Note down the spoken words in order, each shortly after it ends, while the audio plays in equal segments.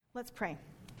Let's pray.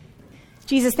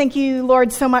 Jesus, thank you,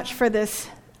 Lord, so much for this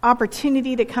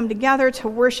opportunity to come together to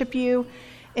worship you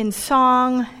in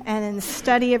song and in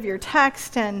study of your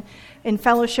text and in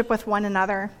fellowship with one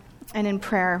another and in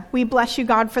prayer. We bless you,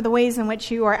 God, for the ways in which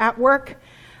you are at work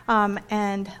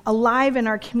and alive in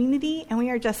our community, and we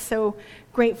are just so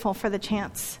grateful for the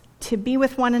chance to be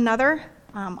with one another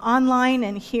online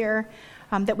and here,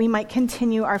 that we might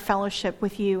continue our fellowship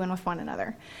with you and with one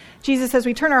another. Jesus, as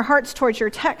we turn our hearts towards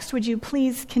your text, would you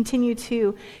please continue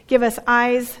to give us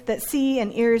eyes that see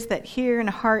and ears that hear and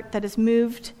a heart that is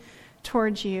moved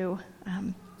towards you.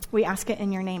 We ask it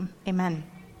in your name. Amen.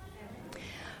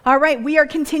 All right, we are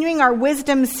continuing our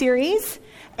wisdom series.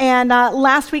 And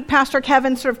last week, Pastor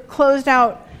Kevin sort of closed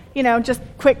out, just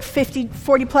quick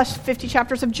 40 plus 50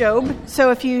 chapters of Job. So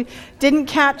if you didn't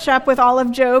catch up with all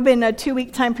of Job in a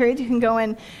 2-week time period, you can go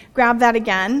and grab that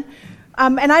again.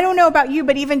 And I don't know about you,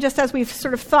 but even just as we've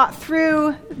sort of thought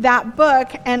through that book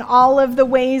and all of the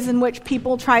ways in which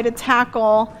people try to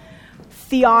tackle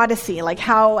theodicy, like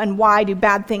how and why do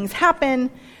bad things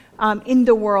happen in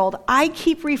the world, I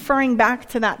keep referring back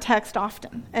to that text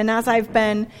often. And as I've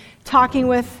been talking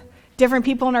with different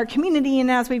people in our community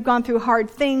and as we've gone through hard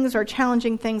things or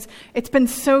challenging things, it's been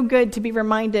so good to be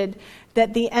reminded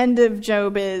that the end of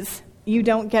Job is, you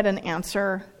don't get an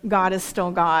answer, God is still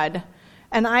God.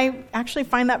 And I actually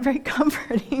find that very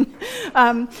comforting.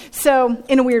 So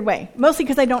in a weird way, mostly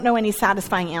because I don't know any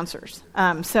satisfying answers.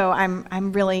 So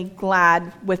I'm really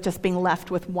glad with just being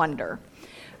left with wonder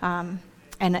and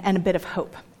a bit of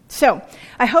hope. So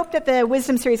I hope that the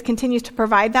Wisdom series continues to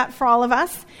provide that for all of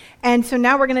us. And so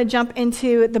now we're going to jump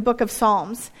into the book of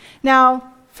Psalms. Now,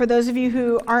 for those of you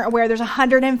who aren't aware, there's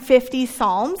 150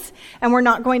 Psalms, and we're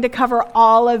not going to cover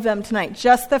all of them tonight,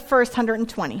 just the first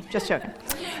 120, just joking.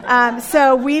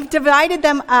 So we've divided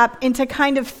them up into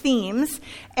kind of themes,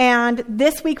 and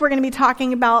this week we're going to be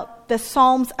talking about the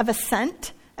Psalms of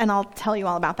Ascent, and I'll tell you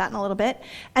all about that in a little bit.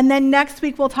 And then next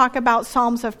week we'll talk about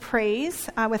Psalms of Praise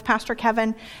with Pastor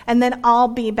Kevin, and then I'll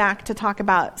be back to talk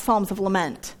about Psalms of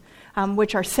Lament.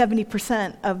 Which are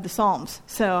 70% of the Psalms.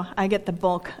 So I get the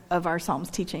bulk of our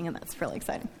Psalms teaching, and that's really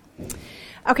exciting.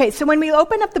 Okay, so when we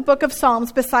open up the book of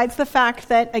Psalms, besides the fact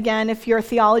that, again, if your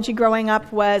theology growing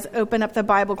up was open up the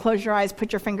Bible, close your eyes,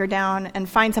 put your finger down, and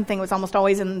find something that was almost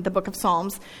always in the book of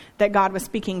Psalms that God was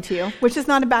speaking to you, which is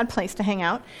not a bad place to hang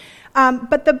out.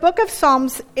 But the book of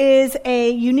Psalms is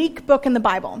a unique book in the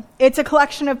Bible. It's a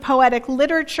collection of poetic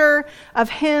literature,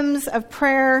 of hymns, of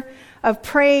prayer, of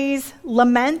praise,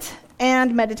 lament,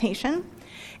 and meditation.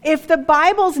 If the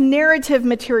Bible's narrative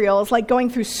materials, like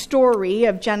going through story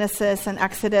of Genesis and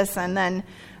Exodus and then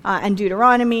and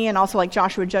Deuteronomy, and also like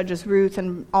Joshua, Judges, Ruth,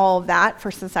 and all of that,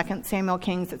 1st and 2nd Samuel,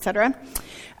 Kings, etc.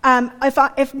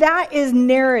 If that is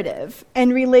narrative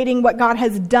and relating what God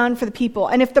has done for the people,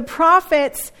 and if the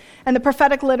prophets and the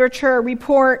prophetic literature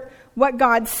report what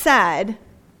God said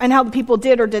and how the people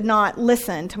did or did not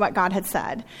listen to what God had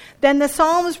said, then the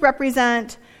Psalms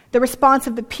represent the response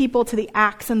of the people to the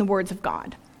acts and the words of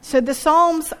God. So the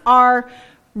Psalms are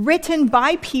written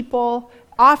by people,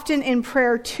 often in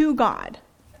prayer to God,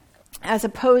 as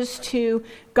opposed to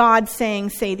God saying,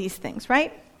 say these things,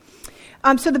 right?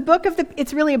 So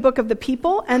it's really a book of the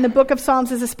people, and the book of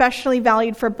Psalms is especially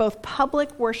valued for both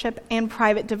public worship and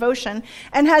private devotion,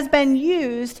 and has been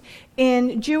used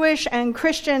in Jewish and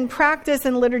Christian practice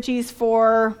and liturgies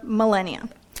for millennia.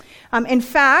 In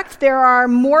fact, there are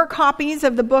more copies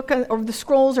of the book or the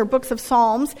scrolls or books of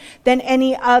Psalms than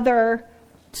any other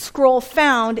scroll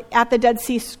found at the Dead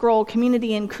Sea Scroll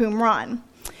community in Qumran.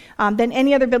 Than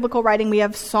any other biblical writing, we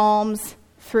have Psalms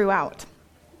throughout.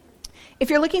 If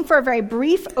you're looking for a very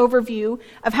brief overview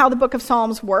of how the book of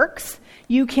Psalms works,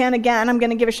 you can, again, I'm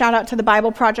going to give a shout out to the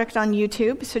Bible Project on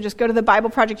YouTube. So just go to the Bible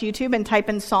Project YouTube and type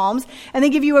in Psalms, and they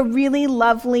give you a really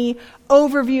lovely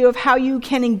overview of how you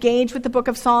can engage with the book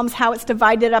of Psalms, how it's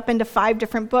divided up into 5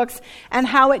 different books, and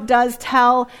how it does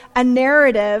tell a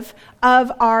narrative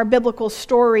of our biblical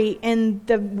story in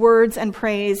the words and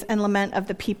praise and lament of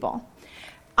the people.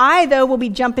 I, though, will be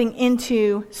jumping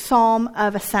into Psalm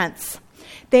of Ascents.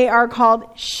 They are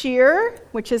called Shir,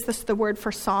 which is the word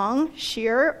for song,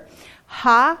 Shir,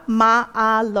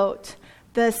 Ha-Ma'alot,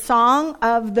 the song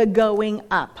of the going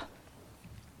up.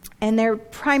 And they're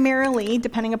primarily,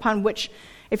 depending upon which,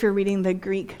 if you're reading the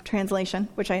Greek translation,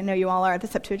 which I know you all are, the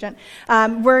Septuagint,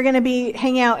 we're going to be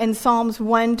hanging out in Psalms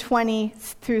 120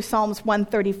 through Psalms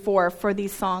 134 for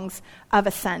these songs of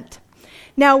ascent.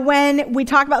 Now, when we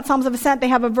talk about Psalms of Ascent, they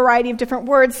have a variety of different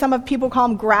words. Some of people call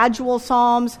them gradual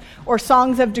psalms, or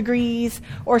songs of degrees,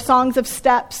 or songs of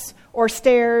steps, or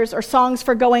stairs or songs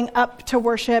for going up to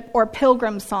worship or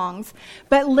pilgrim songs.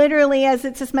 But literally, as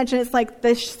it's just mentioned, it's like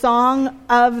the song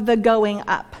of the going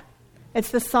up.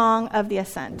 It's the song of the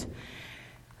ascent.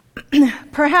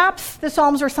 Perhaps the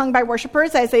Psalms were sung by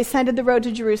worshipers as they ascended the road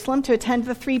to Jerusalem to attend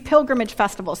the 3 pilgrimage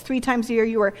festivals. 3 times a year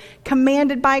you were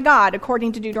commanded by God,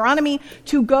 according to Deuteronomy,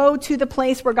 to go to the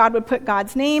place where God would put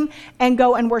God's name and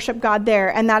go and worship God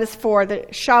there. And that is for the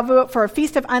Shavuot, for a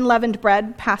Feast of Unleavened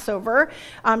Bread, Passover,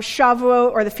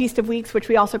 Shavuot, or the Feast of Weeks, which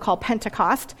we also call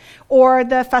Pentecost, or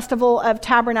the Festival of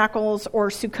Tabernacles, or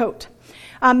Sukkot.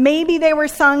 Maybe they were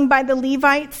sung by the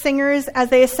Levite singers as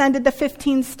they ascended the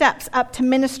 15 steps up to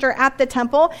minister at the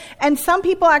temple. And some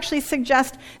people actually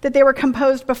suggest that they were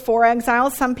composed before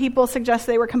exile. Some people suggest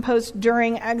they were composed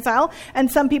during exile. And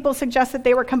some people suggest that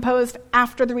they were composed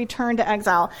after the return to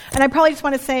exile. And I probably just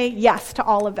want to say yes to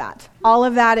all of that. All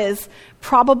of that is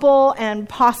probable and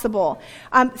possible.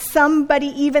 Somebody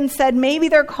even said maybe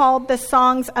they're called the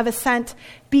Songs of Ascent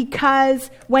because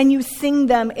when you sing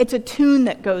them, it's a tune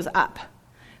that goes up,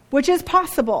 which is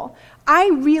possible. I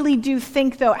really do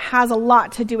think, though, it has a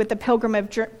lot to do with the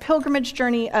pilgrimage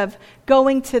journey of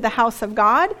going to the house of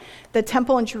God, the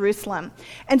temple in Jerusalem.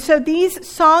 And so these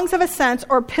songs of ascent,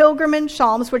 or pilgrimage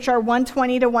psalms, which are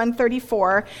 120 to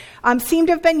 134, seem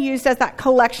to have been used as that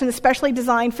collection, especially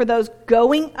designed for those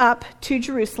going up to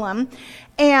Jerusalem.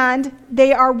 And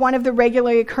they are one of those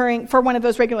regularly occurring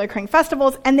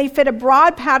festivals, and they fit a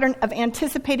broad pattern of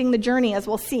anticipating the journey, as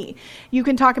we'll see. You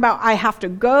can talk about, I have to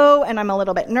go, and I'm a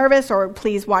little bit nervous, or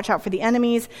please watch out for the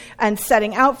enemies, and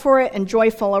setting out for it, and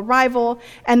joyful arrival,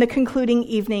 and the concluding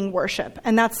evening worship.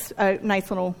 And that's a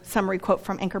nice little summary quote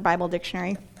from Anchor Bible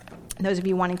Dictionary, those of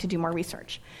you wanting to do more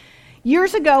research.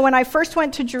 Years ago, when I first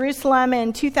went to Jerusalem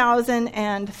in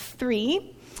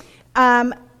 2003,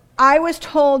 I was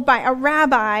told by a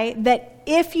rabbi that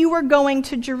if you were going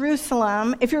to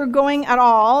Jerusalem, if you were going at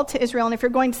all to Israel, and if you're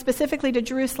going specifically to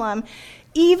Jerusalem,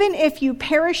 even if you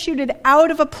parachuted out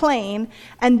of a plane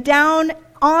and down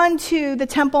onto the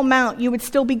Temple Mount, you would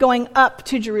still be going up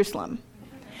to Jerusalem.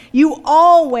 You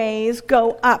always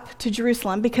go up to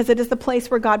Jerusalem because it is the place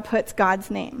where God puts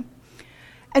God's name.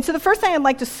 And so the first thing I'd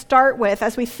like to start with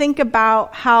as we think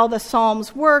about how the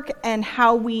Psalms work and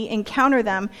how we encounter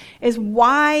them is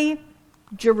why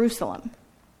Jerusalem?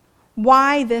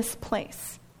 Why this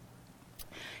place?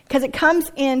 Because it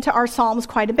comes into our Psalms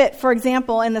quite a bit. For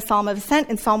example, in the Psalm of Ascent,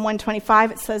 in Psalm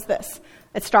 125, it says this.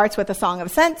 It starts with a song of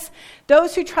ascents.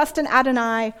 Those who trust in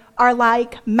Adonai are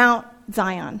like Mount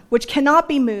Zion, which cannot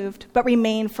be moved, but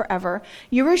remain forever.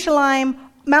 Jerusalem,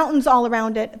 mountains all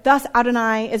around it. Thus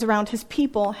Adonai is around his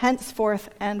people, henceforth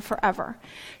and forever.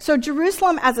 So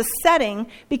Jerusalem as a setting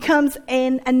becomes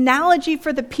an analogy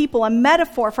for the people, a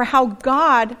metaphor for how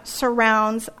God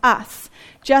surrounds us,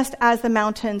 just as the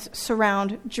mountains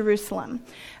surround Jerusalem.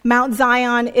 Mount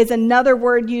Zion is another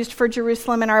word used for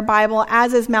Jerusalem in our Bible,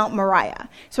 as is Mount Moriah.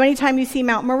 So anytime you see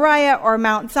Mount Moriah or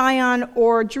Mount Zion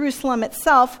or Jerusalem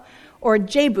itself or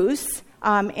Jebus,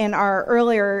 in our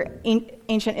earlier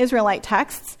ancient Israelite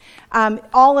texts,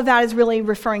 all of that is really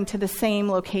referring to the same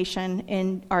location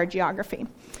in our geography.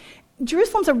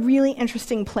 Jerusalem's a really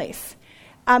interesting place.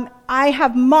 I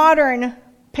have modern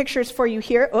pictures for you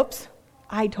here. Oops,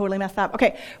 I totally messed up.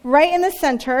 Okay, right in the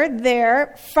center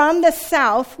there, from the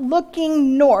south,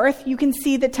 looking north, you can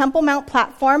see the Temple Mount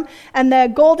platform and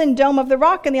the Golden Dome of the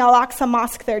Rock and the Al-Aqsa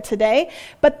Mosque there today.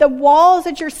 But the walls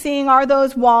that you're seeing are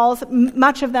those walls,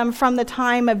 much of them from the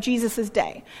time of Jesus'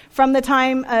 day, from the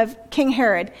time of King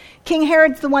Herod. King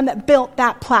Herod's the one that built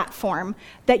that platform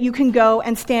that you can go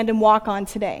and stand and walk on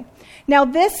today. Now,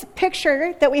 this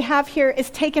picture that we have here is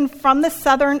taken from the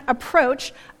southern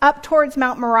approach up towards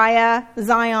Mount Moriah,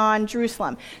 Zion,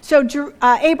 Jerusalem. So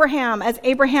Abraham, as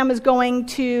Abraham is going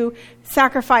to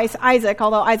sacrifice Isaac,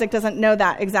 although Isaac doesn't know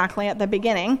that exactly at the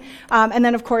beginning. And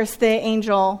then, of course, the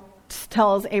angel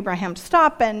tells Abraham to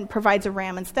stop and provides a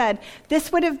ram instead.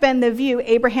 This would have been the view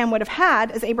Abraham would have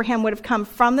had as Abraham would have come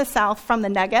from the south, from the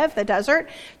Negev, the desert,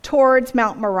 towards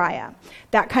Mount Moriah.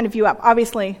 That kind of view up.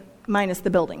 Obviously, minus the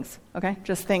buildings, okay?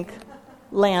 Just think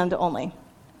land only.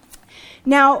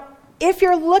 Now, if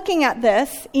you're looking at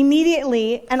this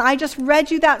immediately, and I just read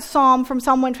you that psalm from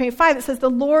Psalm 125, it says, the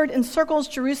Lord encircles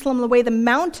Jerusalem the way the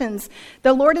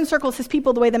Lord encircles his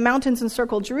people the way the mountains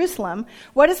encircle Jerusalem.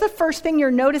 What is the first thing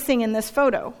you're noticing in this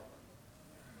photo?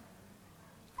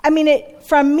 I mean,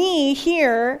 from me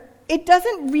here, it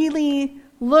doesn't really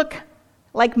look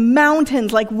like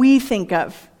mountains like we think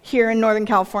of here in Northern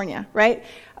California, right?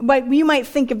 But you might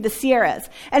think of the Sierras.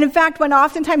 And in fact, when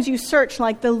oftentimes you search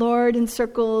like the Lord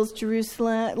encircles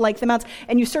Jerusalem, like the mountains,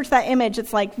 and you search that image,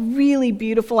 it's like really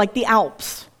beautiful, like the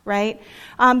Alps, right?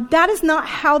 That is not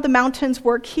how the mountains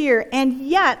work here. And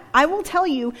yet, I will tell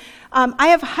you, I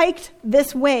have hiked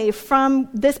this way from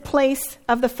this place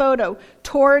of the photo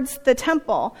towards the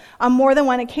temple on more than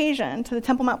one occasion, to the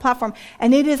Temple Mount platform,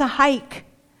 and it is a hike.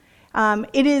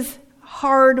 It is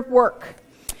hard work,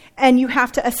 and you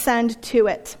have to ascend to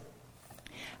it.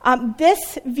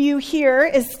 This view here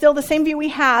is still the same view we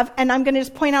have, and I'm going to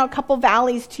just point out a couple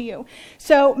valleys to you.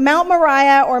 So Mount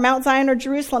Moriah or Mount Zion or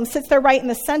Jerusalem sits there right in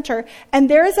the center, and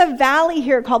there is a valley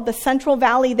here called the Central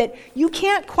Valley that you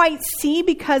can't quite see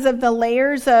because of the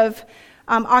layers of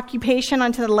occupation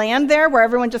onto the land there, where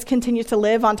everyone just continues to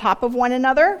live on top of one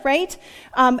another, right?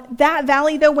 That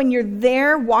valley, though, when you're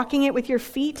there walking it with your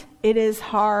feet, it is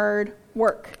hard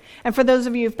work. And for those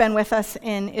of you who've been with us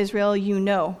in Israel, you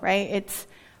know, right? It's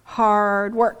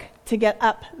hard work to get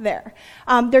up there.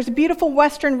 There's a beautiful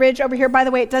western ridge over here. By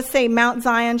the way, it does say Mount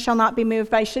Zion shall not be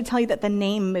moved, but I should tell you that the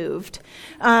name moved.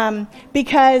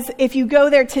 Because if you go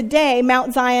there today,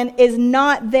 Mount Zion is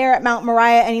not there at Mount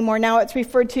Moriah anymore. Now it's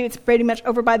referred to, it's pretty much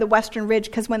over by the western ridge,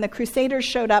 because when the Crusaders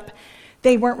showed up,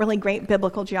 they weren't really great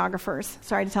biblical geographers,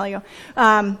 sorry to tell you.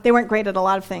 They weren't great at a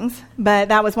lot of things, but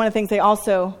that was one of the things they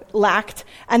also lacked,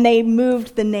 and they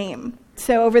moved the name.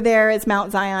 So over there is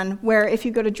Mount Zion, where if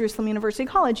you go to Jerusalem University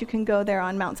College, you can go there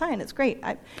on Mount Zion. It's great.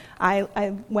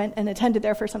 I went and attended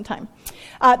there for some time.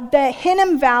 The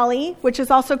Hinnom Valley, which is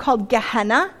also called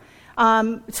Gehenna,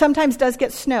 sometimes does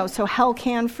get snow, so hell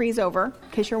can freeze over, in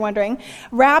case you're wondering.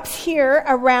 Wraps here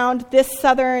around this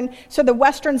the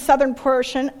western southern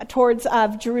portion towards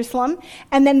Jerusalem.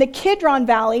 And then the Kidron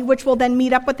Valley, which will then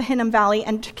meet up with the Hinnom Valley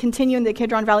and to continue in the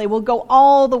Kidron Valley, will go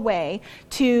all the way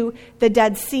to the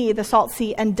Dead Sea, the Salt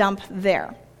Sea, and dump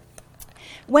there.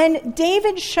 When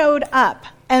David showed up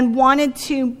and wanted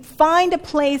to find a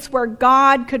place where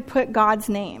God could put God's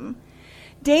name,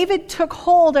 David took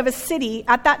hold of a city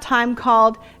at that time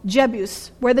called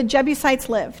Jebus, where the Jebusites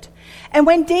lived. And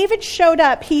when David showed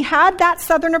up, he had that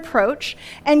southern approach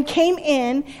and came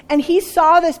in, and he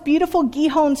saw this beautiful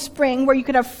Gihon spring where you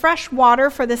could have fresh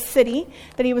water for the city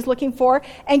that he was looking for,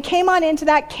 and came on into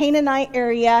that Canaanite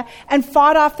area and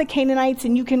fought off the Canaanites,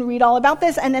 and you can read all about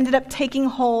this, and ended up taking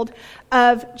hold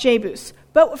of Jebus.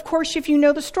 But of course, if you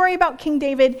know the story about King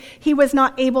David, he was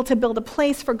not able to build a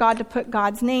place for God to put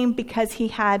God's name because he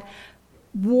had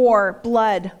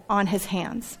blood on his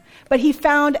hands. But he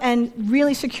found and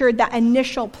really secured that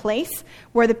initial place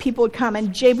where the people would come, and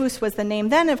Jebus was the name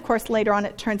then. Of course, later on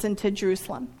it turns into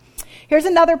Jerusalem. Here's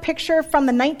another picture from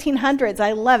the 1900s.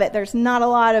 I love it. There's not a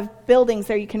lot of buildings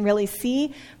there you can really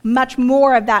see. Much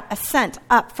more of that ascent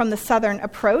up from the southern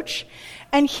approach.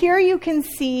 And here you can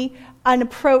see an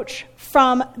approach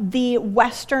from the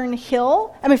eastern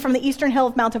hill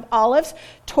of Mount of Olives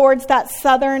towards that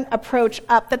southern approach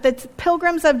up that the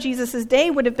pilgrims of Jesus' day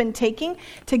would have been taking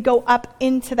to go up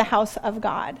into the house of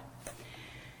God.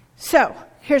 So,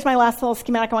 here's my last little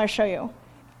schematic I want to show you.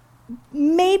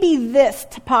 Maybe this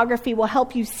topography will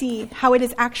help you see how it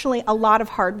is actually a lot of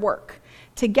hard work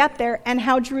to get there, and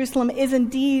how Jerusalem is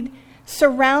indeed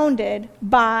surrounded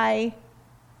by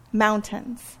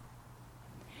mountains.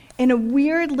 In a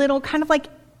weird little, kind of like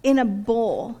in a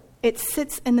bowl. It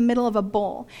sits in the middle of a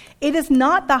bowl. It is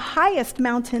not the highest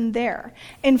mountain there.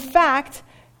 In fact,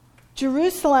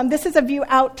 Jerusalem, this is a view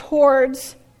out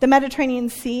towards the Mediterranean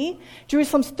Sea.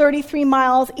 Jerusalem's 33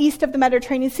 miles east of the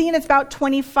Mediterranean Sea, and it's about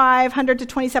 2,500 to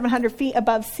 2,700 feet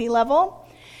above sea level.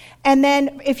 And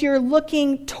then if you're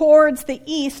looking towards the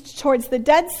east, towards the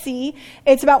Dead Sea,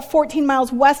 it's about 14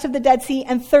 miles west of the Dead Sea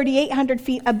and 3,800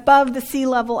 feet above the sea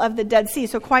level of the Dead Sea.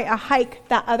 So quite a hike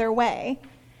that other way.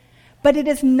 But it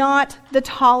is not the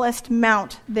tallest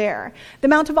mount there. The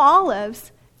Mount of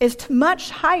Olives is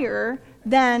much higher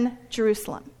than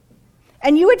Jerusalem.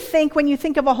 And you would think, when you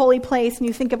think of a holy place and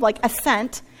you think of like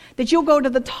ascent, that you'll go to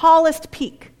the tallest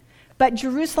peak. But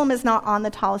Jerusalem is not on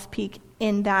the tallest peak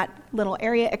in that little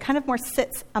area. It kind of more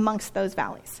sits amongst those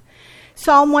valleys.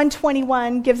 Psalm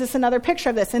 121 gives us another picture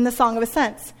of this in the Song of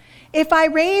Ascents. If I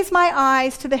raise my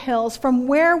eyes to the hills, from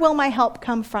where will my help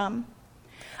come from?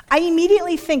 I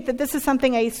immediately think that this is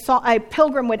something a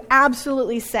pilgrim would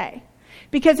absolutely say.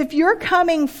 Because if you're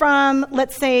coming from,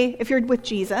 let's say, if you're with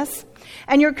Jesus,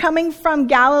 and you're coming from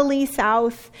Galilee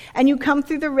south, and you come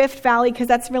through the Rift Valley, because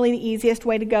that's really the easiest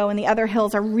way to go, and the other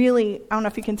hills are really, I don't know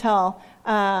if you can tell,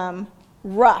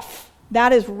 rough.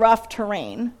 That is rough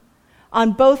terrain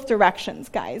on both directions,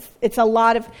 guys. It's a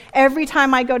lot of, every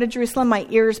time I go to Jerusalem, my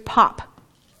ears pop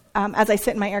as I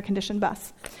sit in my air-conditioned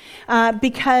bus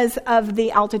because of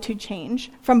the altitude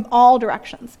change from all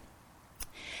directions.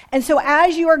 And so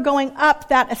as you are going up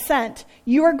that ascent,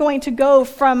 you are going to go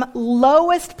from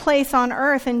lowest place on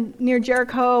earth and near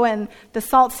Jericho and the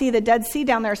Salt Sea, the Dead Sea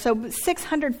down there, so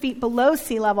 600 feet below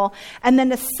sea level, and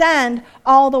then ascend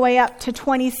all the way up to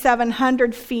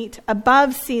 2,700 feet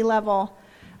above sea level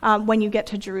when you get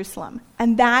to Jerusalem.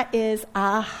 And that is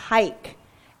a hike.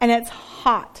 And it's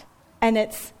hot. And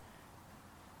it's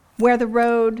where the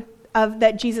road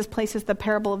that Jesus places the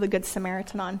parable of the Good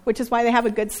Samaritan on, which is why they have a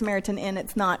Good Samaritan Inn.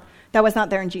 That was not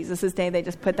there in Jesus' day. They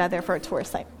just put that there for a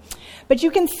tourist site. But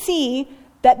you can see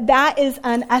that is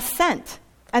an ascent.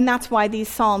 And that's why these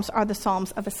psalms are the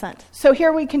psalms of ascent. So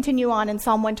here we continue on in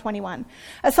Psalm 121.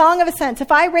 A song of ascent. If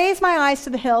I raise my eyes to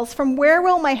the hills, from where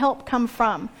will my help come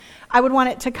from? I would want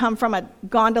it to come from a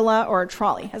gondola or a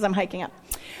trolley as I'm hiking up.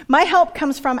 My help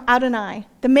comes from Adonai,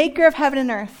 the maker of heaven and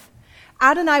earth.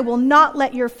 Adonai will not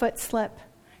let your foot slip.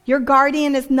 Your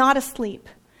guardian is not asleep.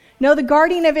 No, the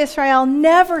guardian of Israel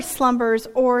never slumbers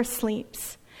or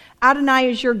sleeps. Adonai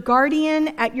is your guardian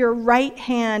at your right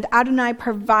hand. Adonai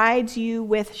provides you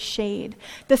with shade.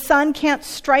 The sun can't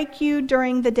strike you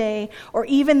during the day or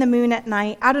even the moon at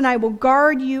night. Adonai will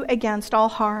guard you against all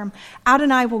harm.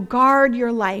 Adonai will guard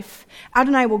your life.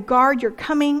 Adonai will guard your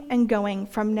coming and going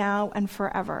from now and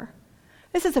forever.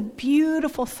 This is a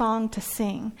beautiful song to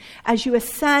sing as you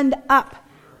ascend up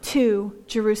to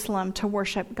Jerusalem to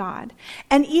worship God.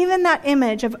 And even that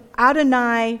image of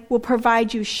Adonai will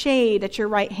provide you shade at your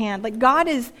right hand. Like God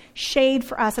is shade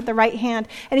for us at the right hand.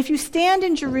 And if you stand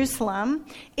in Jerusalem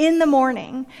in the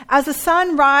morning, as the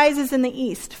sun rises in the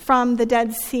east from the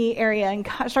Dead Sea area and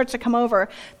starts to come over,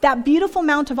 that beautiful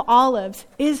Mount of Olives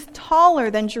is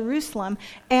taller than Jerusalem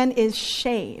and is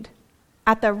shade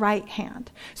at the right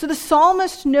hand. So the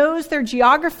psalmist knows their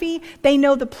geography, they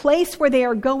know the place where they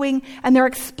are going, and they're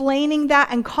explaining that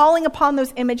and calling upon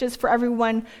those images for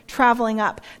everyone traveling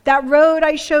up. That road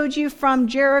I showed you from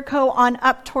Jericho on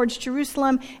up towards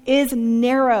Jerusalem is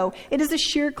narrow. It is a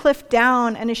sheer cliff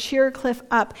down and a sheer cliff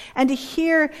up. And to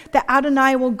hear that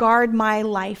Adonai will guard my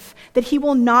life, that he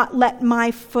will not let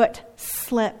my foot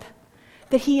slip,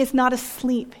 that he is not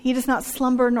asleep. He does not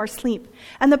slumber nor sleep.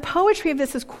 And the poetry of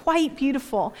this is quite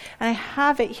beautiful. And I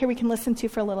have it here we can listen to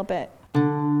for a little bit.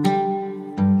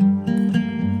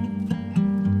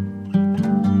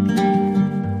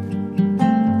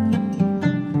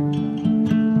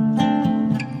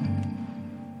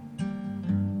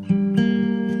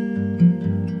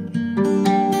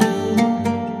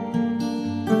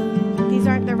 These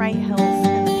aren't the right hills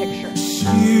in the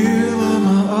picture.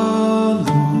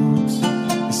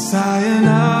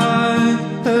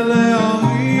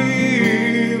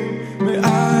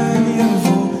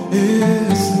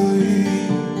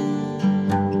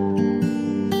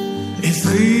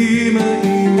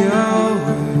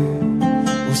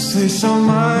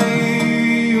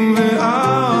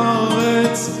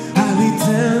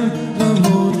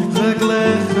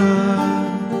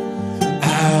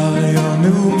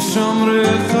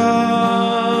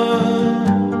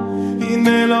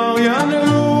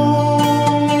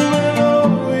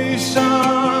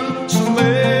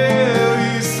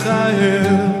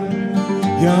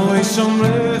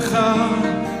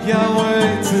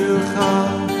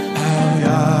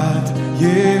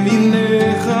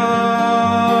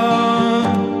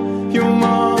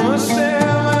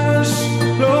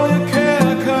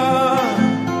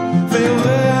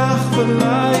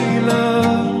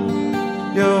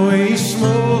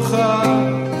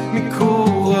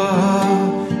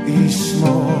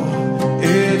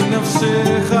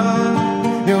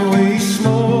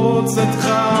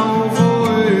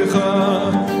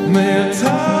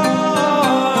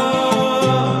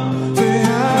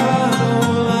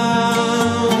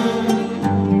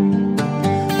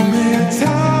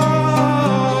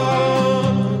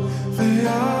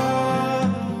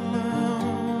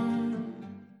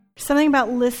 Something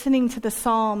about listening to the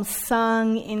Psalms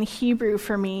sung in Hebrew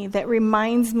for me that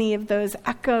reminds me of those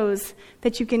echoes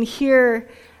that you can hear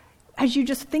as you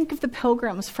just think of the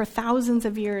pilgrims for thousands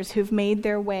of years who've made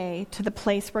their way to the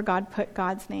place where God put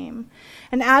God's name.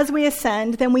 And as we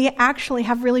ascend, then we actually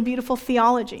have really beautiful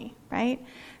theology, right?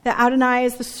 That Adonai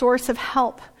is the source of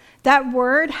help. That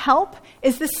word, help,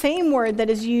 is the same word that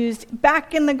is used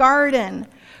back in the garden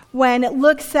when it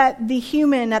looks at the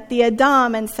human, at the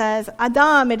Adam, and says,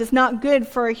 Adam, it is not good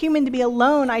for a human to be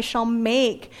alone. I shall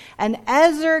make an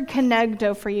Ezer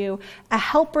Kenegdo for you, a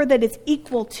helper that is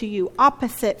equal to you,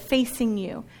 opposite, facing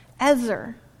you.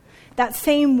 Ezer. That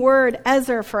same word,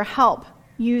 Ezer, for help,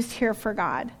 used here for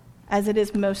God as it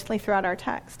is mostly throughout our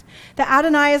text. That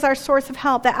Adonai is our source of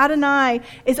help. That Adonai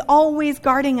is always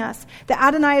guarding us. That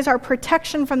Adonai is our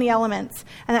protection from the elements.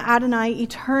 And that Adonai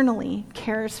eternally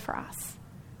cares for us.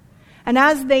 And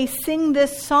as they sing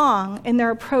this song in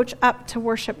their approach up to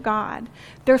worship God,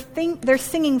 they're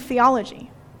singing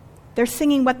theology. They're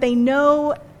singing what they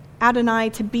know Adonai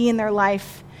to be in their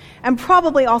life, and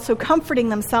probably also comforting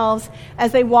themselves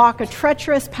as they walk a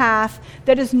treacherous path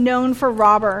that is known for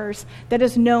robbers, that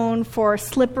is known for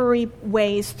slippery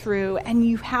ways through, and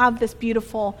you have this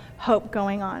beautiful hope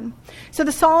going on. So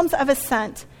the Psalms of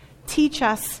Ascent teach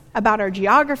us about our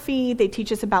geography, they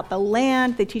teach us about the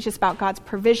land, they teach us about God's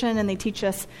provision, and they teach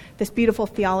us this beautiful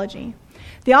theology.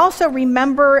 They also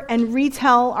remember and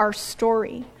retell our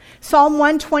story. Psalm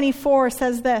 124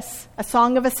 says this, a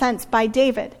song of ascents by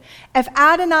David. If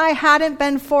Adonai hadn't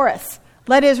been for us,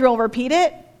 let Israel repeat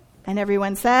it. And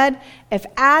everyone said, if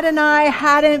Adonai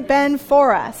hadn't been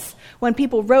for us, when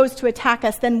people rose to attack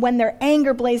us, then when their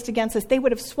anger blazed against us, they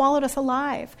would have swallowed us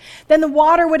alive. Then the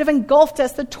water would have engulfed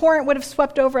us. The torrent would have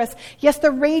swept over us. Yes,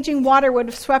 the raging water would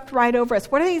have swept right over us.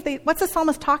 What's the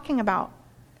psalmist talking about?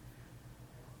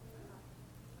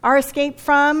 Our escape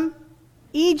from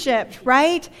Egypt,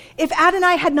 right? If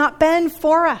Adonai had not been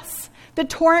for us, the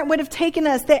torrent would have taken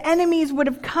us. The enemies would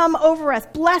have come over us.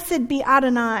 Blessed be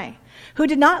Adonai, who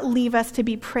did not leave us to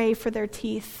be prey for their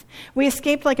teeth. We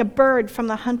escaped like a bird from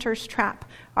the hunter's trap.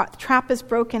 Our trap is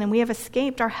broken and we have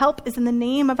escaped. Our help is in the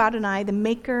name of Adonai, the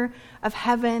maker of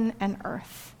heaven and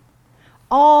earth.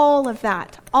 All of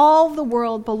that, all of the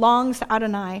world belongs to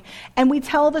Adonai. And we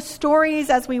tell the stories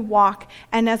as we walk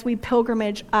and as we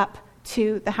pilgrimage up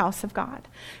to the house of God.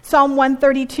 Psalm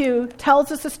 132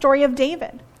 tells us the story of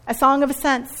David, a song of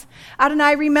ascents.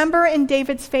 Adonai, remember in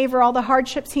David's favor all the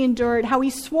hardships he endured, how he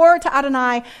swore to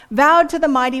Adonai, vowed to the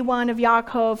mighty one of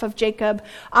Yaakov, of Jacob,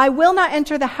 I will not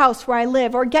enter the house where I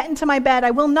live or get into my bed.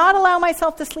 I will not allow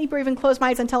myself to sleep or even close my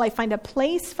eyes until I find a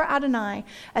place for Adonai,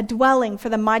 a dwelling for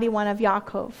the mighty one of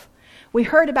Yaakov. We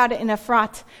heard about it in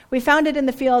Ephrat. We found it in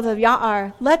the fields of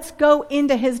Yaar. Let's go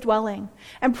into his dwelling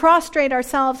and prostrate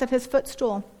ourselves at his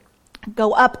footstool.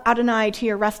 Go up, Adonai, to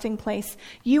your resting place,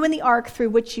 you and the ark through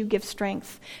which you give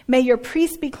strength. May your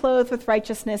priests be clothed with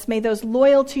righteousness. May those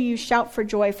loyal to you shout for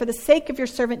joy. For the sake of your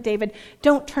servant David,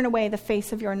 don't turn away the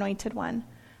face of your anointed one.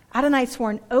 Adonai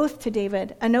swore an oath to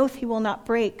David, an oath he will not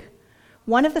break.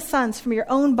 One of the sons from your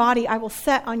own body I will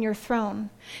set on your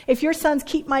throne. If your sons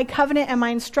keep my covenant and my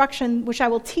instruction, which I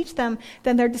will teach them,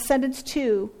 then their descendants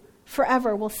too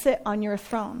forever will sit on your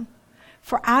throne.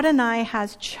 For Adonai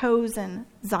has chosen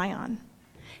Zion.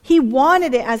 He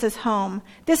wanted it as his home.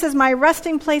 This is my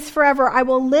resting place forever. I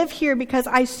will live here because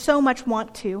I so much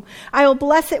want to. I will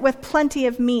bless it with plenty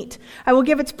of meat. I will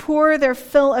give its poor their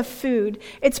fill of food.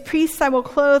 Its priests I will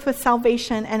clothe with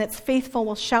salvation, and its faithful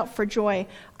will shout for joy.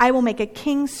 I will make a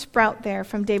king sprout there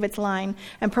from David's line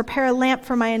and prepare a lamp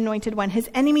for my anointed one. His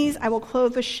enemies I will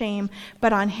clothe with shame,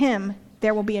 but on him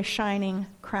there will be a shining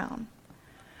crown.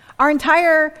 Our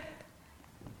entire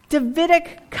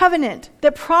Davidic covenant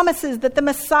that promises that the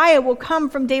Messiah will come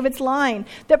from David's line,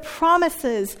 that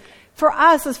promises for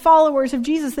us as followers of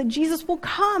Jesus that Jesus will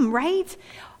come, right?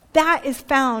 That is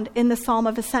found in the Psalm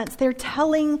of Ascents. They're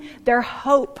telling their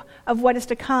hope of what is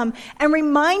to come and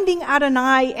reminding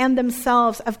Adonai and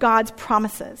themselves of God's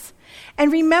promises.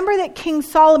 And remember that King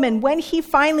Solomon, when he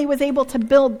finally was able to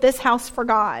build this house for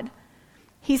God,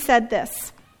 he said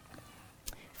this,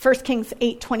 1 Kings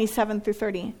 8:27 through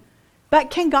 30. But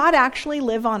can God actually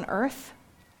live on earth?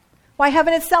 Why,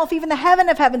 heaven itself, even the heaven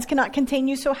of heavens, cannot contain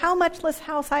you, so how much less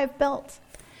house I have built.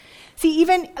 See,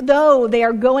 even though they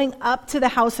are going up to the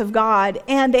house of God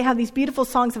and they have these beautiful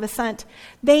songs of ascent,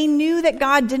 they knew that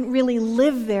God didn't really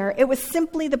live there. It was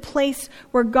simply the place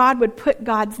where God would put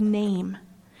God's name,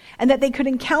 and that they could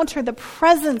encounter the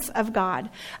presence of God,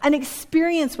 an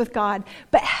experience with God.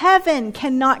 But heaven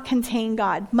cannot contain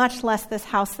God, much less this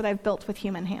house that I've built with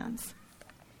human hands.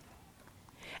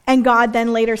 And God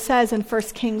then later says in 1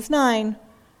 Kings 9,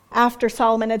 after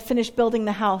Solomon had finished building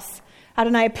the house,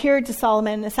 Adonai appeared to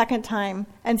Solomon a second time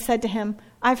and said to him,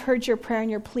 I've heard your prayer and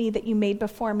your plea that you made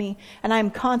before me, and I am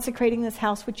consecrating this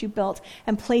house which you built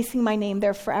and placing my name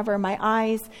there forever. My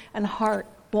eyes and heart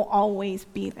will always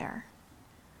be there.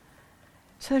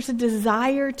 So there's a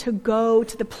desire to go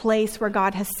to the place where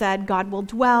God has said God will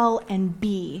dwell and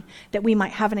be, that we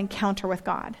might have an encounter with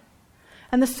God.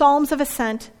 And the Psalms of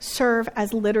Ascent serve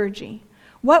as liturgy.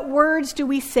 What words do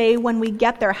we say when we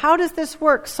get there? How does this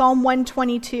work? Psalm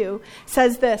 122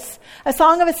 says this, a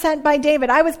song of ascent by David.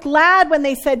 I was glad when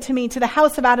they said to me, to the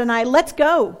house of Adonai, let's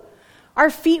go. Our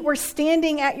feet were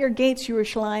standing at your gates,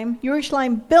 Jerusalem.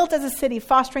 Jerusalem built as a city,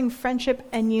 fostering friendship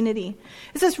and unity.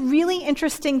 It's this really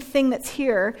interesting thing that's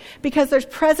here because there's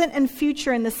present and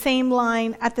future in the same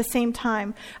line at the same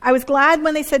time. I was glad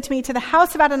when they said to me, to the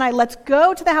house of Adonai, let's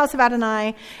go to the house of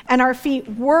Adonai, and our feet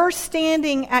were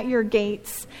standing at your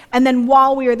gates. And then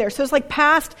while we were there. So it's like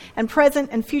past and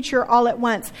present and future all at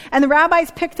once. And the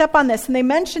rabbis picked up on this and they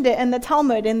mentioned it in the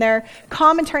Talmud, in their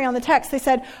commentary on the text. They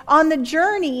said, on the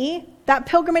journey, that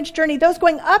pilgrimage journey, those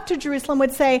going up to Jerusalem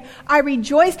would say, I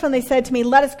rejoiced when they said to me,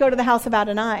 let us go to the house of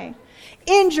Adonai.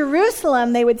 In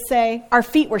Jerusalem, they would say, our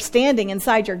feet were standing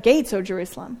inside your gates, O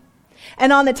Jerusalem.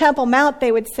 And on the Temple Mount,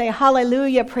 they would say,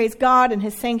 hallelujah, praise God in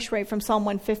his sanctuary from Psalm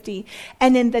 150.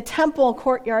 And in the temple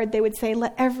courtyard, they would say,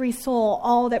 let every soul,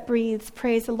 all that breathes,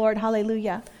 praise the Lord,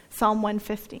 hallelujah, Psalm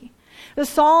 150. The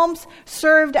Psalms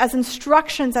served as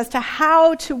instructions as to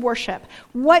how to worship,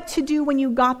 what to do when you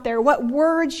got there, what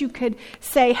words you could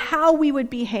say, how we would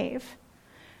behave.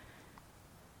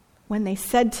 When they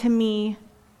said to me,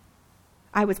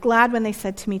 I was glad when they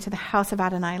said to me, to the house of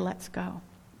Adonai, let's go.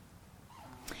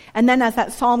 And then as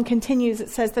that psalm continues, it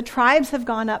says, the tribes have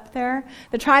gone up there.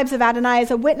 The tribes of Adonai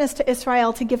as a witness to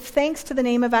Israel to give thanks to the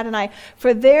name of Adonai.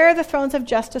 For there the thrones of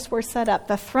justice were set up,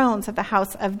 the thrones of the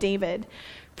house of David.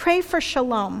 Pray for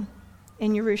shalom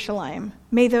in Jerusalem.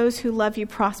 May those who love you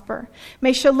prosper.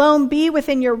 May shalom be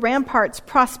within your ramparts,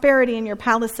 prosperity in your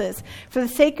palaces. For the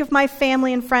sake of my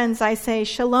family and friends, I say,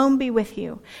 shalom be with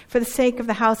you. For the sake of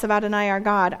the house of Adonai our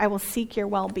God, I will seek your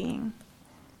well-being.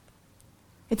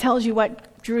 It tells you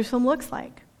what Jerusalem looks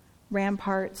like.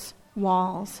 Ramparts,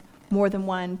 walls, more than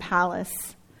one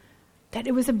palace. That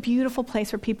it was a beautiful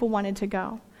place where people wanted to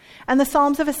go. And the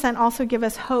Psalms of Ascent also give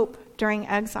us hope during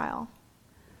exile.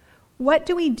 What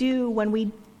do we do when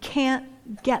we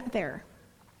can't get there?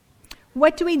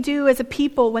 What do we do as a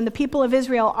people when the people of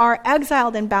Israel are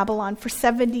exiled in Babylon for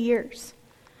 70 years?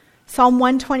 Psalm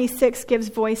 126 gives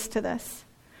voice to this.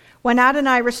 When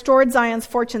Adonai restored Zion's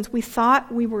fortunes, we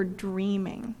thought we were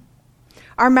dreaming.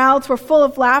 Our mouths were full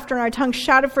of laughter and our tongues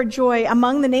shouted for joy.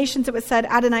 Among the nations it was said,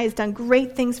 Adonai has done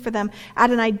great things for them.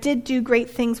 Adonai did do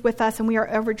great things with us and we are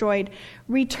overjoyed.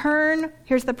 Return,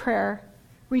 here's the prayer.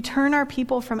 Return our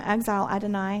people from exile,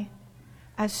 Adonai,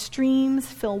 as streams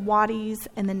fill wadis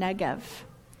in the Negev.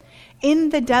 In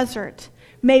the desert,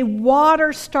 may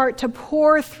water start to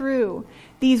pour through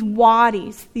these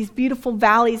wadis, these beautiful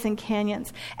valleys and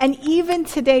canyons. And even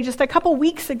today, just a couple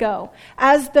weeks ago,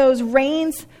 as those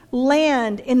rains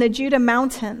land in the Judah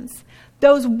mountains,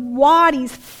 those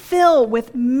wadis fill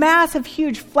with massive,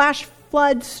 huge flash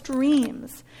flood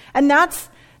streams. And that's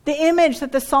the image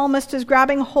that the psalmist is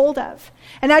grabbing hold of.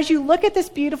 And as you look at this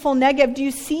beautiful Negev, do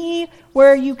you see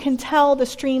where you can tell the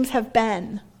streams have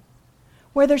been?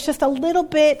 Where there's just a little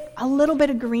bit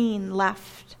of green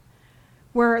left,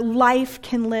 where life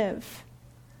can live.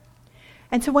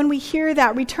 And so when we hear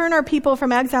that, return our people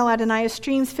from exile, Adonai, as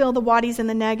streams fill the wadis in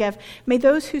the Negev. May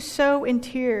those who sow in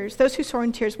tears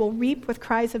will reap with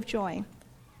cries of joy.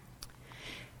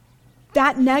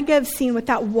 That Negev scene with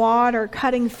that water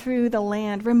cutting through the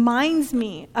land reminds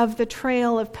me of the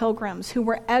trail of pilgrims who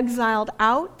were exiled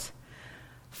out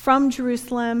from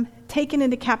Jerusalem, taken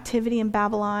into captivity in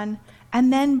Babylon,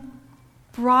 and then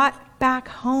brought back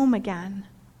home again.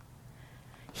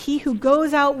 He who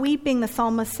goes out weeping, the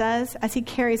psalmist says, as he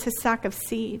carries his sack of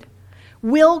seed,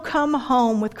 will come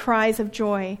home with cries of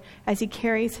joy as he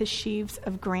carries his sheaves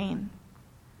of grain.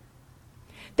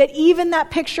 That even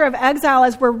that picture of exile,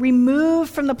 as we're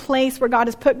removed from the place where God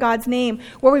has put God's name,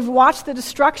 where we've watched the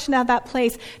destruction of that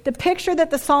place, the picture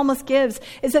that the psalmist gives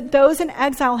is that those in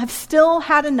exile have still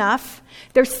had enough.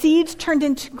 Their seeds turned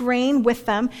into grain with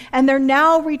them, and they're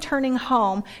now returning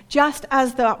home. Just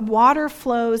as the water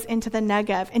flows into the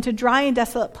Negev, into dry and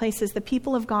desolate places, the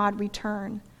people of God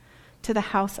return to the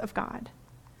house of God.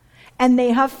 And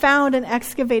they have found and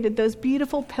excavated those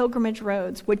beautiful pilgrimage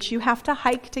roads, which you have to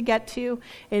hike to get to.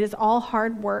 It is all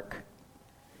hard work.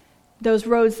 Those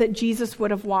roads that Jesus would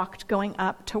have walked going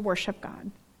up to worship God.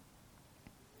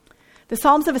 The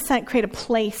Psalms of Ascent create a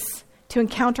place to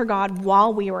encounter God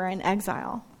while we were in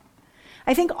exile.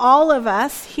 I think all of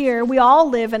us here, we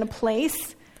all live in a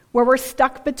place where we're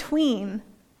stuck between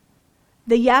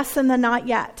the yes and the not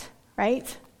yet,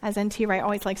 right? As N.T. Wright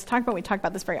always likes to talk about, we talk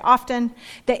about this very often,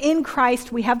 that in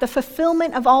Christ we have the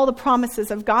fulfillment of all the promises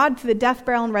of God through the death,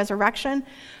 burial, and resurrection,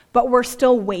 but we're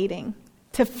still waiting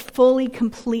to fully,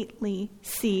 completely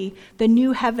see the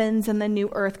new heavens and the new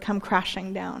earth come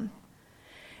crashing down.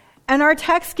 And our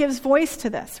text gives voice to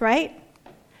this, right?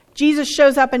 Jesus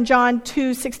shows up in John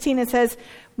 2:16 and says,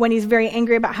 when he's very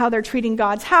angry about how they're treating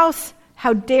God's house,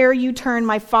 How dare you turn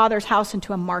my Father's house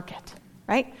into a market,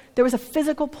 right? There was a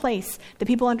physical place that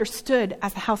people understood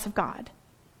as the house of God.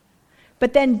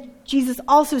 But then Jesus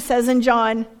also says in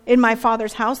John, in my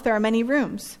Father's house, there are many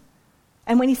rooms.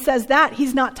 And when he says that,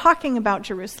 he's not talking about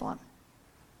Jerusalem.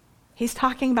 He's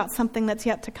talking about something that's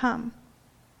yet to come.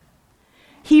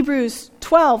 Hebrews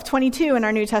 12:22 in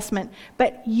our New Testament.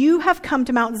 But you have come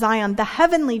to Mount Zion, the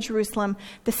heavenly Jerusalem,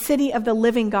 the city of the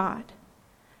living God.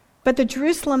 But the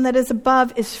Jerusalem that is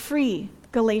above is free,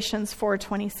 Galatians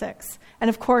 4:26. And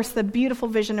of course, the beautiful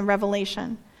vision in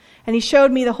Revelation. And he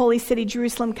showed me the holy city,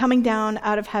 Jerusalem, coming down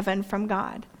out of heaven from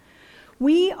God.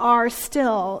 We are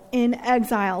still in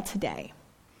exile today.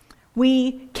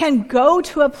 We can go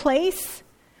to a place,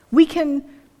 we can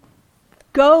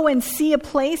go and see a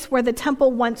place where the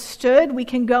temple once stood. We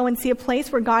can go and see a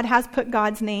place where God has put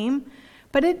God's name.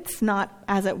 But it's not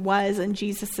as it was in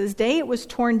Jesus' day. It was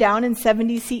torn down in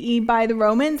 70 CE by the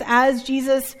Romans, as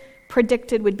Jesus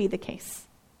predicted would be the case.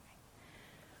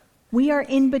 We are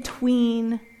in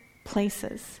between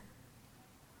places.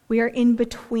 We are in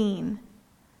between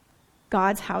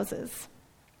God's houses.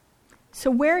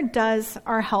 So where does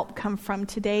our help come from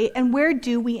today? And where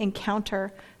do we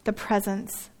encounter the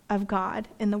presence of God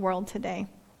in the world today?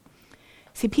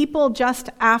 See, people just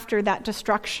after that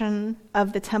destruction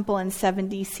of the temple in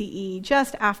 70 CE,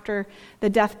 just after the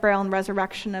death, burial, and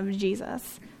resurrection of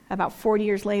Jesus, about 40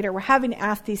 years later, we're having to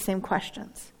ask these same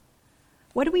questions.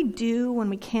 What do we do when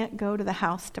we can't go to the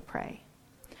house to pray?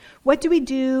 What do we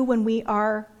do when we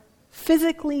are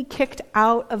physically kicked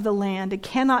out of the land and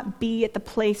cannot be at the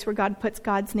place where God puts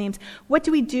God's names? What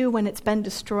do we do when it's been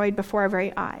destroyed before our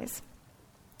very eyes?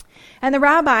 And the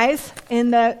rabbis in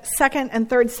the 2nd and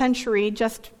 3rd century,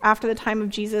 just after the time of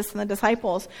Jesus and the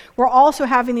disciples, were also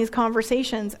having these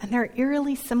conversations, and they're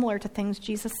eerily similar to things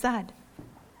Jesus said.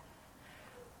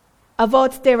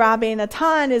 Avot de Rabbi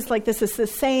Natan is like this is the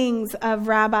sayings of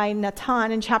Rabbi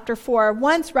Natan in chapter 4.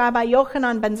 Once Rabbi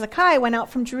Yochanan ben Zakkai went out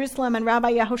from Jerusalem, and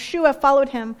Rabbi Yehoshua followed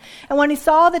him. And when he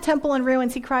saw the temple in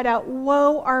ruins, he cried out,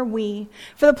 "Woe are we!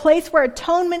 For the place where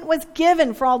atonement was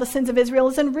given for all the sins of Israel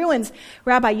is in ruins."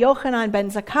 Rabbi Yochanan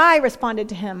ben Zakkai responded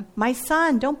to him, "My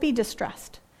son, don't be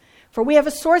distressed. For we have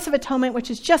a source of atonement which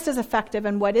is just as effective.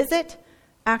 And what is it?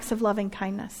 Acts of loving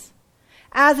kindness.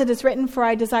 As it is written, for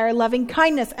I desire loving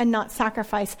kindness and not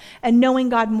sacrifice, and knowing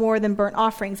God more than burnt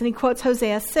offerings." And he quotes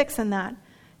Hosea 6 in that.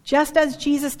 Just as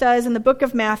Jesus does in the book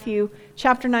of Matthew,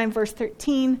 chapter 9, verse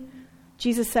 13,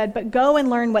 Jesus said, "But go and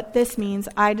learn what this means.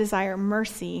 I desire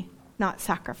mercy, not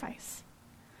sacrifice."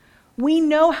 We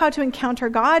know how to encounter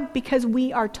God because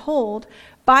we are told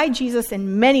by Jesus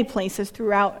in many places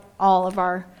throughout all of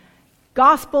our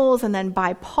Gospels, and then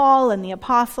by Paul and the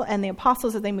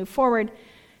apostles as they move forward,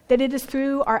 that it is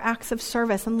through our acts of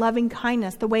service and loving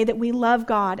kindness, the way that we love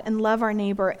God and love our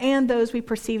neighbor and those we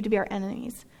perceive to be our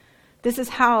enemies. This is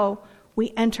how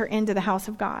we enter into the house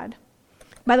of God.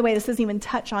 By the way, this doesn't even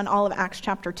touch on all of Acts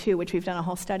chapter 2, which we've done a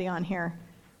whole study on here,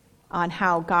 on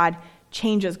how God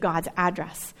changes God's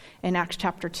address in Acts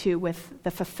chapter 2 with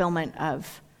the fulfillment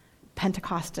of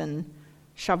Pentecost and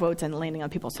Shavuot and landing on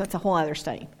people. So it's a whole other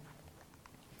study.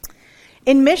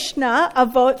 In Mishnah,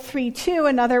 Avot 3:2,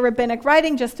 another rabbinic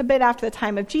writing just a bit after the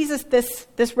time of Jesus,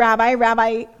 this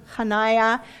Rabbi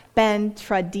Hananiah ben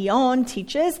Tradion,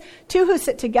 teaches, "Two who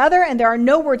sit together and there are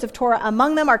no words of Torah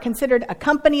among them are considered a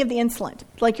company of the insolent."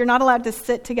 Like you're not allowed to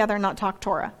sit together and not talk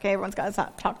Torah. Okay, everyone's got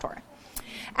to talk Torah.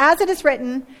 As it is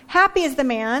written, "Happy is the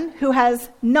man who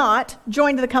has not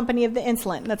joined the company of the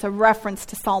insolent." And that's a reference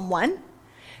to Psalm 1.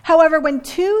 However, when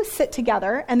two sit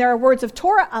together and there are words of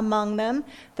Torah among them,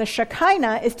 the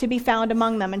Shekinah is to be found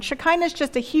among them. And Shekinah is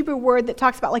just a Hebrew word that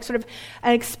talks about like sort of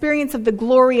an experience of the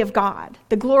glory of God,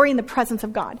 the glory and the presence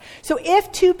of God. So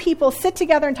if two people sit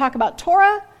together and talk about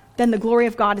Torah, then the glory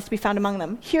of God is to be found among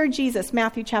them. Hear Jesus,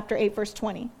 Matthew chapter 8, verse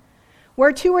 20.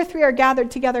 "Where 2 or 3 are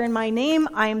gathered together in my name,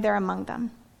 I am there among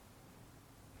them."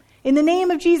 In the name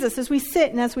of Jesus, as we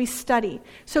sit and as we study.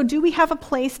 So do we have a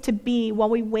place to be while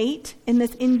we wait in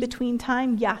this in-between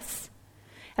time? Yes.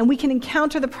 And we can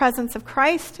encounter the presence of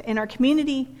Christ in our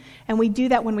community, and we do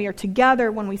that when we are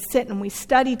together, when we sit and we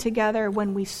study together,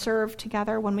 when we serve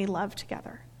together, when we love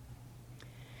together.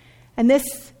 And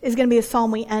this is going to be the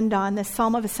psalm we end on, this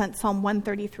Psalm of Ascent, Psalm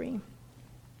 133.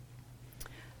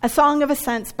 A song of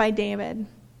ascents by David.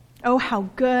 Oh, how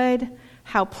good,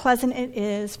 how pleasant it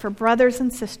is for brothers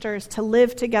and sisters to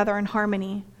live together in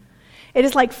harmony. It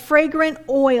is like fragrant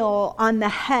oil on the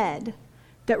head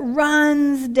that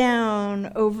runs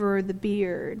down over the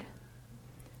beard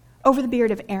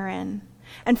of Aaron,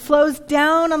 and flows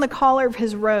down on the collar of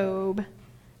his robe,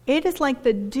 It is like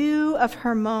the dew of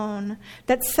Hermon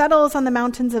that settles on the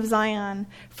mountains of Zion,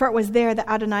 for it was there that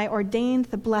Adonai ordained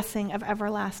the blessing of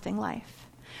everlasting life.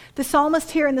 The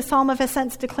psalmist here in the Psalm of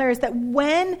Ascents declares that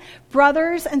when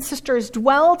brothers and sisters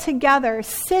dwell together,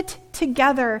 sit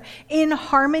together in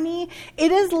harmony,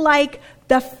 it is like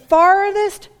the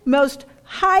farthest, most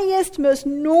highest, most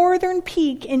northern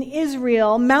peak in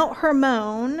Israel, Mount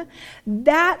Hermon,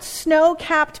 that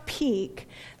snow-capped peak,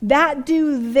 that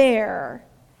dew there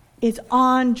is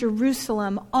on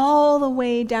Jerusalem all the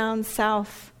way down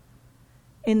south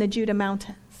in the Judah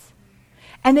Mountains.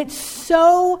 And it's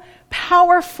so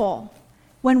powerful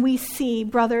when we see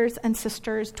brothers and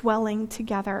sisters dwelling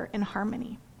together in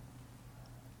harmony.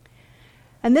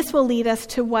 And this will lead us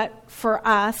to what, for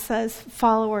us as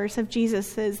followers of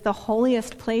Jesus, is the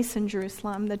holiest place in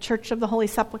Jerusalem, the Church of the Holy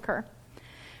Sepulchre.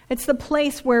 It's the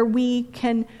place where we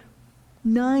can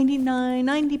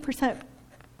 90%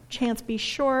 chance be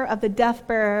sure of the death,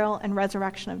 burial, and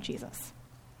resurrection of Jesus.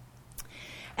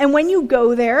 And when you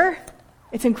go there,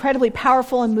 it's incredibly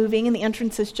powerful and moving, and the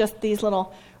entrance is just these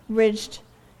little ridged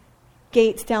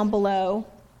gates down below.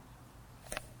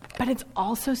 But it's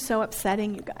also so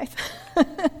upsetting, you guys.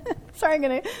 Sorry, I'm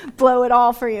going to blow it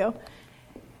all for you.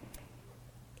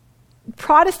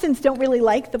 Protestants don't really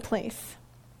like the place.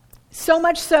 So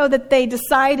much so that they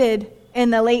decided in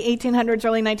the late 1800s,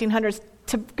 early 1900s,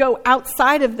 to go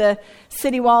outside of the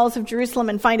city walls of Jerusalem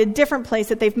and find a different place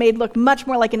that they've made look much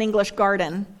more like an English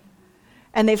garden.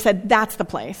 And they've said, that's the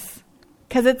place,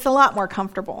 because it's a lot more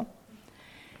comfortable.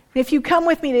 If you come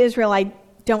with me to Israel, I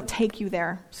don't take you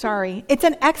there. Sorry. It's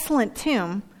an excellent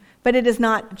tomb, but it is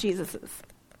not Jesus's.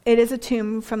 It is a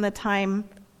tomb from the time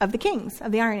of the kings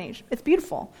of the Iron Age. It's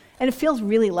beautiful, and it feels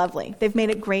really lovely. They've made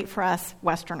it great for us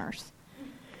Westerners.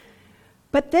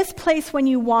 But this place, when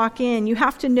you walk in, you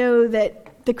have to know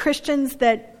that the Christians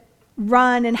that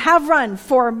run and have run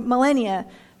for millennia,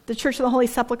 the Church of the Holy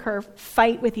Sepulchre,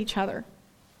 fight with each other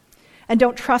and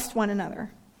don't trust one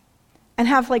another and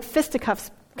have like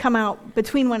fisticuffs come out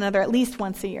between one another at least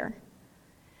once a year.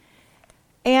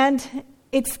 And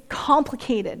it's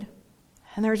complicated.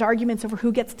 And there's arguments over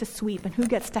who gets to sweep and who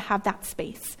gets to have that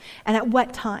space and at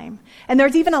what time. And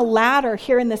there's even a ladder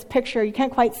here in this picture. You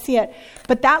can't quite see it.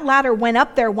 But that ladder went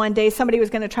up there one day. Somebody was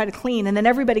going to try to clean. And then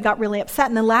everybody got really upset.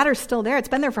 And the ladder's still there. It's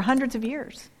been there for hundreds of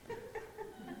years.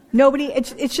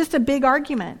 It's just a big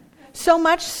argument. So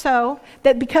much so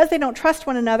that because they don't trust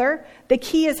one another, the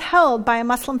key is held by a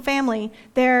Muslim family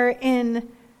there in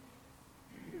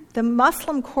the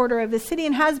Muslim quarter of the city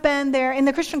and has been there, in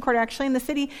the Christian quarter actually, in the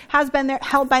city, has been there,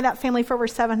 held by that family for over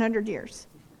 700 years.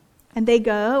 And they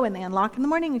go and they unlock in the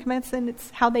morning and commence, and it's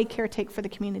how they caretake for the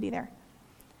community there.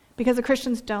 Because the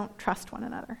Christians don't trust one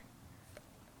another.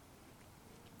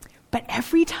 But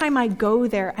every time I go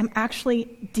there, I'm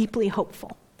actually deeply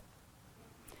hopeful.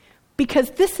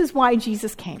 Because this is why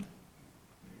Jesus came.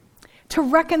 To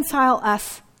reconcile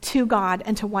us to God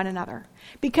and to one another.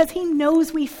 Because he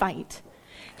knows we fight.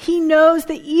 He knows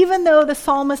that even though the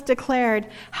psalmist declared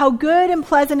how good and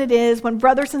pleasant it is when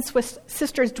brothers and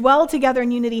sisters dwell together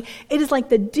in unity, it is like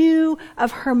the dew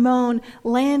of Hermon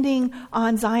landing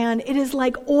on Zion. It is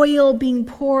like oil being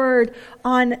poured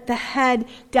on the head,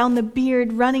 down the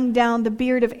beard, running down the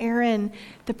beard of Aaron,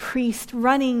 the priest,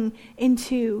 running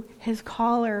into his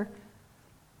collar.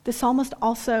 The psalmist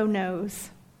also knows,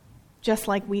 just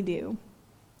like we do,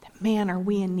 that man, are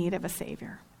we in need of a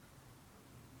Savior.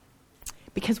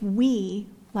 Because we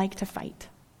like to fight.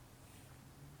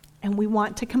 And we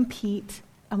want to compete.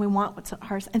 And we want what's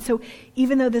ours. And so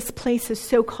even though this place is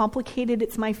so complicated,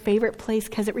 it's my favorite place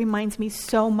because it reminds me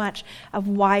so much of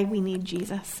why we need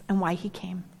Jesus and why he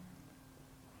came.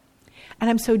 And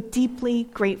I'm so deeply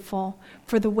grateful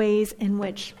for the ways in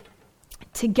which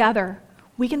together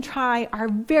we can try our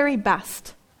very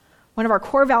best. One of our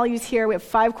core values here, we have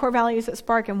 5 core values at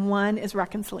Spark, and one is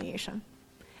reconciliation.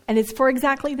 And it's for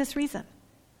exactly this reason.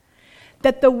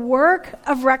 That the work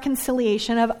of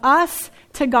reconciliation, of us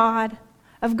to God,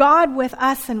 of God with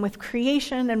us and with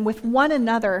creation and with one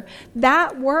another,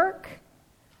 that work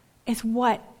is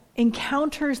what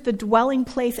encounters the dwelling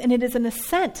place, and it is an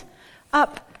ascent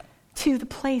up to the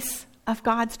place of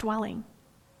God's dwelling.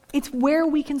 It's where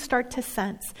we can start to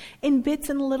sense, in bits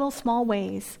and little small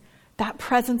ways, that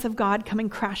presence of God coming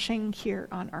crashing here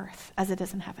on earth as it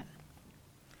is in heaven.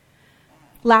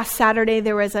 Last Saturday,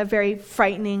 there was a very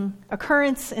frightening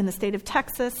occurrence in the state of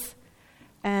Texas,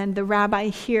 and the rabbi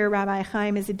here, Rabbi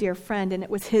Chaim, is a dear friend, and it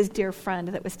was his dear friend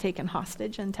that was taken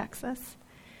hostage in Texas.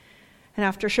 And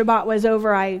after Shabbat was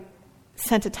over, I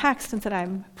sent a text and said,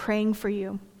 I'm praying for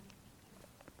you.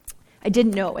 I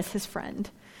didn't know it was his friend.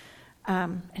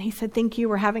 And he said, thank you,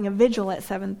 we're having a vigil at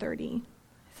 7:30.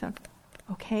 So,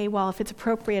 okay, well, if it's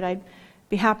appropriate, I'd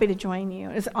be happy to join you.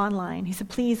 It's online. He said,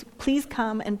 please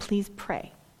come and please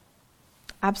pray.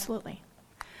 Absolutely.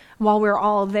 While we're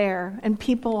all there, and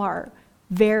people are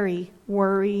very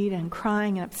worried and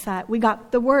crying and upset, we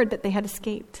got the word that they had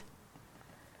escaped.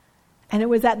 And it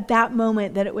was at that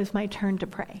moment that it was my turn to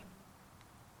pray.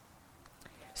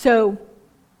 So,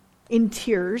 in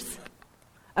tears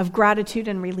of gratitude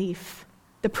and relief,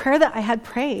 the prayer that I had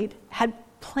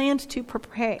planned to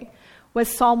pray, was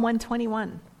Psalm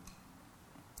 121.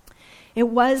 It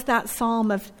was that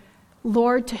psalm of,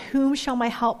 Lord, to whom shall my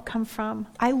help come from?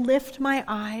 I lift my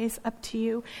eyes up to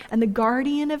you, and the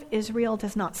guardian of Israel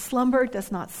does not slumber,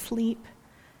 does not sleep,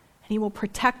 and he will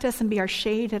protect us and be our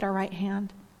shade at our right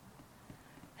hand.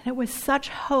 And it was such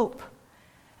hope.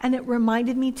 And it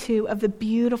reminded me, too, of the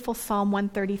beautiful Psalm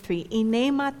 133.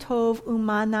 Inema tov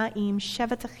umanaim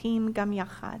shevatachim gam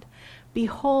yachad.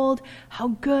 Behold, how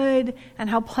good and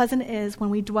how pleasant it is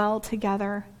when we dwell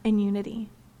together in unity.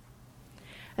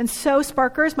 And so,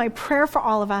 Sparkers, my prayer for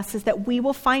all of us is that we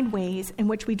will find ways in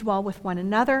which we dwell with one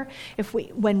another,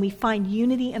 when we find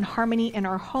unity and harmony in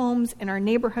our homes, in our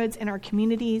neighborhoods, in our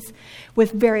communities,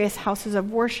 with various houses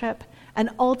of worship. And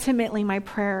ultimately, my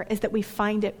prayer is that we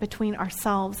find it between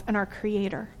ourselves and our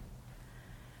Creator,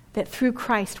 that through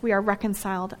Christ we are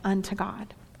reconciled unto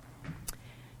God.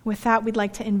 With that, we'd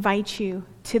like to invite you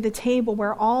to the table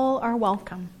where all are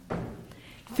welcome.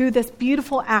 Through this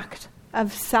beautiful act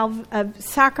of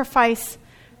sacrifice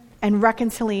and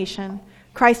reconciliation,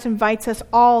 Christ invites us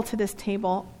all to this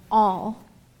table, all.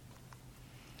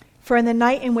 For in the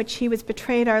night in which he was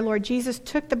betrayed, our Lord Jesus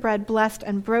took the bread, blessed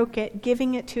and broke it,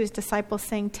 giving it to his disciples,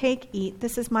 saying, take, eat,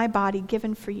 this is my body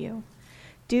given for you.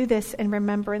 Do this in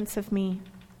remembrance of me.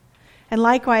 And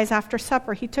likewise, after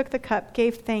supper, he took the cup,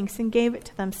 gave thanks, and gave it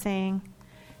to them, saying,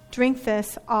 drink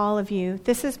this, all of you.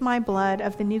 This is my blood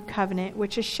of the new covenant,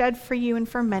 which is shed for you and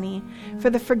for many for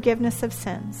the forgiveness of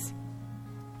sins.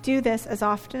 Do this as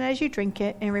often as you drink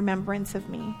it in remembrance of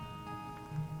me.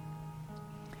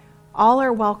 All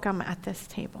are welcome at this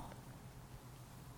table.